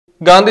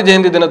ഗാന്ധി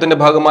ജയന്തി ദിനത്തിന്റെ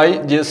ഭാഗമായി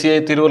JCI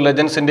Tirur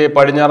ലെജൻസിന്റെ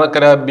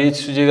Padinjarakkara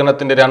beach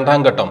ശുചീകരണത്തിന്റെ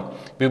രണ്ടാം ഘട്ടം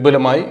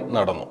വിപുലമായി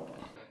നടന്നു.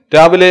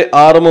 രാവിലെ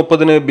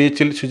 6:30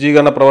 ബീച്ചിൽ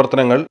ശുചീകരണ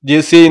പ്രവർത്തനങ്ങൾ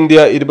ജെസിഐ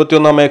ഇന്ത്യ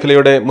 21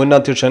 മേഖലയുടെ മുൻ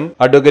അധ്യക്ഷൻ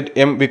അഡ്വക്കേറ്റ്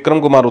എം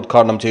വിക്രംകുമാർ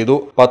ഉദ്ഘാടനം ചെയ്തു.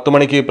 10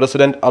 മണിക്ക്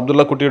പ്രസിഡന്റ്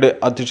അബ്ദുള്ളക്കുട്ടിയുടെ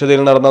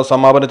അധ്യക്ഷതയിൽ നടന്ന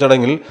സമാപന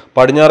ചടങ്ങിൽ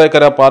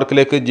പടിഞ്ഞാറേക്കര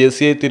പാർക്കിലേക്ക്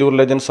ജെസിഐ തിരൂർ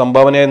ലെജൻസ്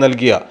സംഭാവനയായി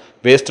നൽകിയ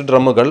waste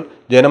ഡ്രമ്മുകൾ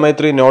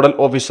Janamaithri nodal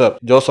officer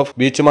Joseph,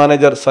 beach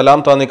manager സലാം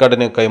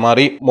താന്നിക്കാടിന്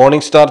കൈമാറി.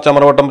 Morning star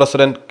ചമറവട്ടം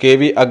president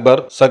KV Akbar,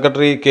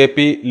 secretary KP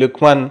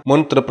Luqman,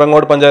 മുൻ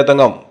തൃപ്രങ്ങോട് പഞ്ചായത്ത്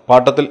അംഗം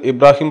പാട്ടത്തിൽ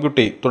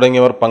ഇബ്രാഹിംകുട്ടി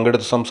തുടങ്ങിയവർ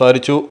പങ്കെടുത്ത്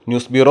സംസാരിച്ചു.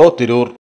 News bureau, Tirur.